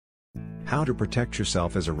How to protect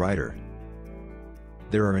yourself as a writer.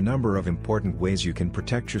 There are a number of important ways you can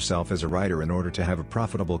protect yourself as a writer in order to have a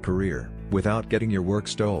profitable career, without getting your work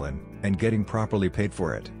stolen, and getting properly paid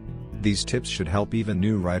for it. These tips should help even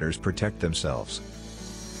new writers protect themselves.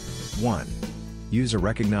 1. Use a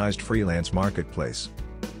recognized freelance marketplace.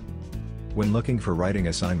 When looking for writing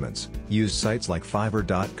assignments, use sites like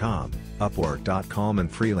Fiverr.com, Upwork.com and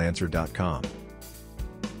Freelancer.com.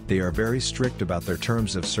 They are very strict about their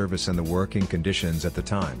terms of service and the working conditions at the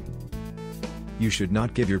time. You should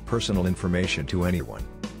not give your personal information to anyone.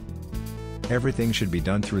 Everything should be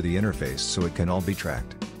done through the interface so it can all be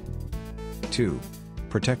tracked. 2.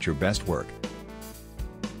 Protect your best work.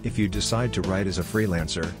 If you decide to write as a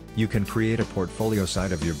freelancer, you can create a portfolio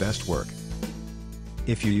site of your best work.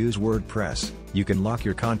 If you use WordPress, you can lock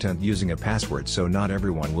your content using a password so not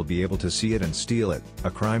everyone will be able to see it and steal it,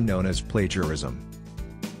 a crime known as plagiarism.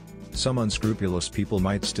 Some unscrupulous people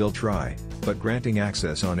might still try, but granting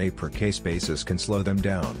access on a per-case basis can slow them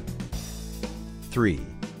down. 3.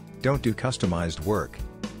 Don't do customized work.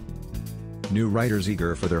 New writers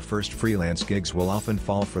eager for their first freelance gigs will often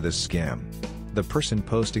fall for this scam. The person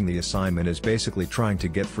posting the assignment is basically trying to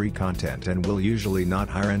get free content and will usually not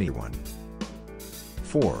hire anyone.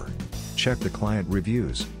 4. Check the client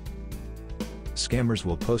reviews. Scammers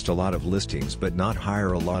will post a lot of listings but not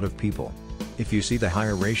hire a lot of people. If you see the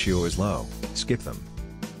hire ratio is low, skip them.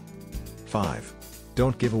 5.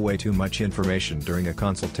 Don't give away too much information during a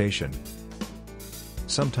consultation.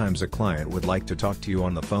 Sometimes a client would like to talk to you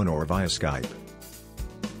on the phone or via Skype.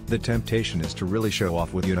 The temptation is to really show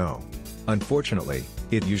off what you know. Unfortunately,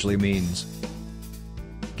 it usually means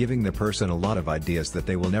giving the person a lot of ideas that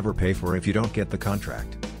they will never pay for if you don't get the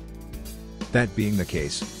contract. That being the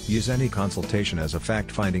case, use any consultation as a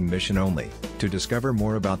fact-finding mission only, to discover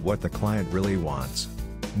more about what the client really wants.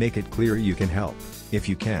 Make it clear you can help, if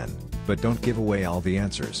you can, but don't give away all the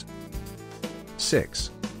answers. 6.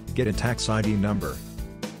 Get a tax ID number.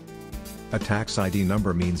 A tax ID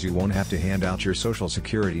number means you won't have to hand out your social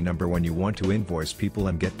security number when you want to invoice people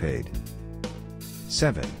and get paid.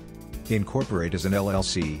 7. Incorporate as an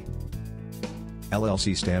LLC.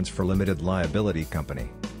 LLC stands for Limited Liability Company.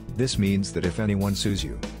 This means that if anyone sues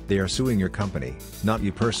you, they are suing your company, not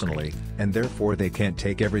you personally, and therefore they can't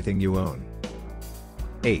take everything you own.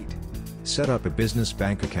 8. Set up a business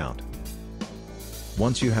bank account.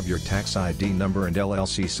 Once you have your tax ID number and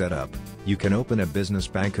LLC set up, you can open a business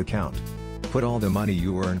bank account. Put all the money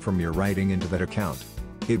you earn from your writing into that account.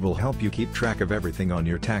 It will help you keep track of everything on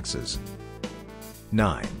your taxes.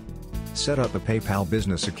 9. Set up a PayPal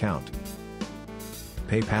business account.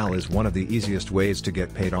 PayPal is one of the easiest ways to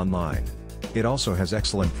get paid online. It also has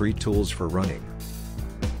excellent free tools for running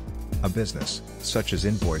a business, such as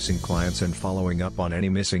invoicing clients and following up on any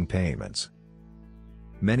missing payments.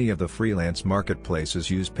 Many of the freelance marketplaces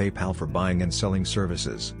use PayPal for buying and selling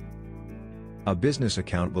services. A business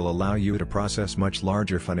account will allow you to process much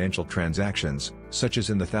larger financial transactions, such as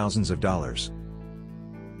in the thousands of dollars.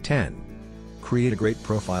 10. Create a great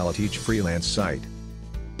profile at each freelance site.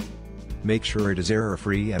 Make sure it is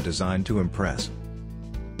error-free and designed to impress.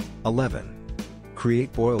 11.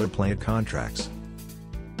 Create boilerplate contracts.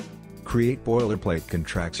 Create boilerplate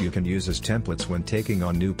contracts you can use as templates when taking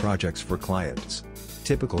on new projects for clients.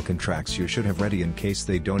 Typical contracts you should have ready in case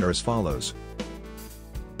they don't are as follows.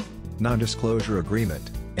 Non-disclosure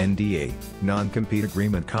agreement, NDA, non-compete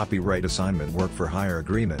agreement, copyright assignment, work for hire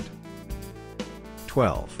agreement.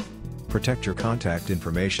 12. Protect your contact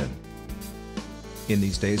information. In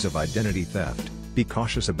these days of identity theft, be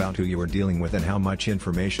cautious about who you are dealing with and how much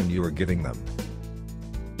information you are giving them.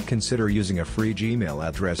 Consider using a free Gmail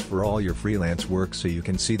address for all your freelance work so you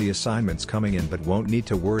can see the assignments coming in but won't need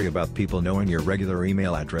to worry about people knowing your regular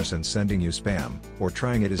email address and sending you spam, or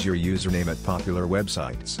trying it as your username at popular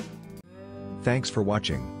websites. Thanks for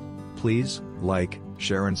watching. Please, like,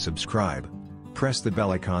 share and subscribe. Press the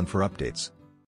bell icon for updates.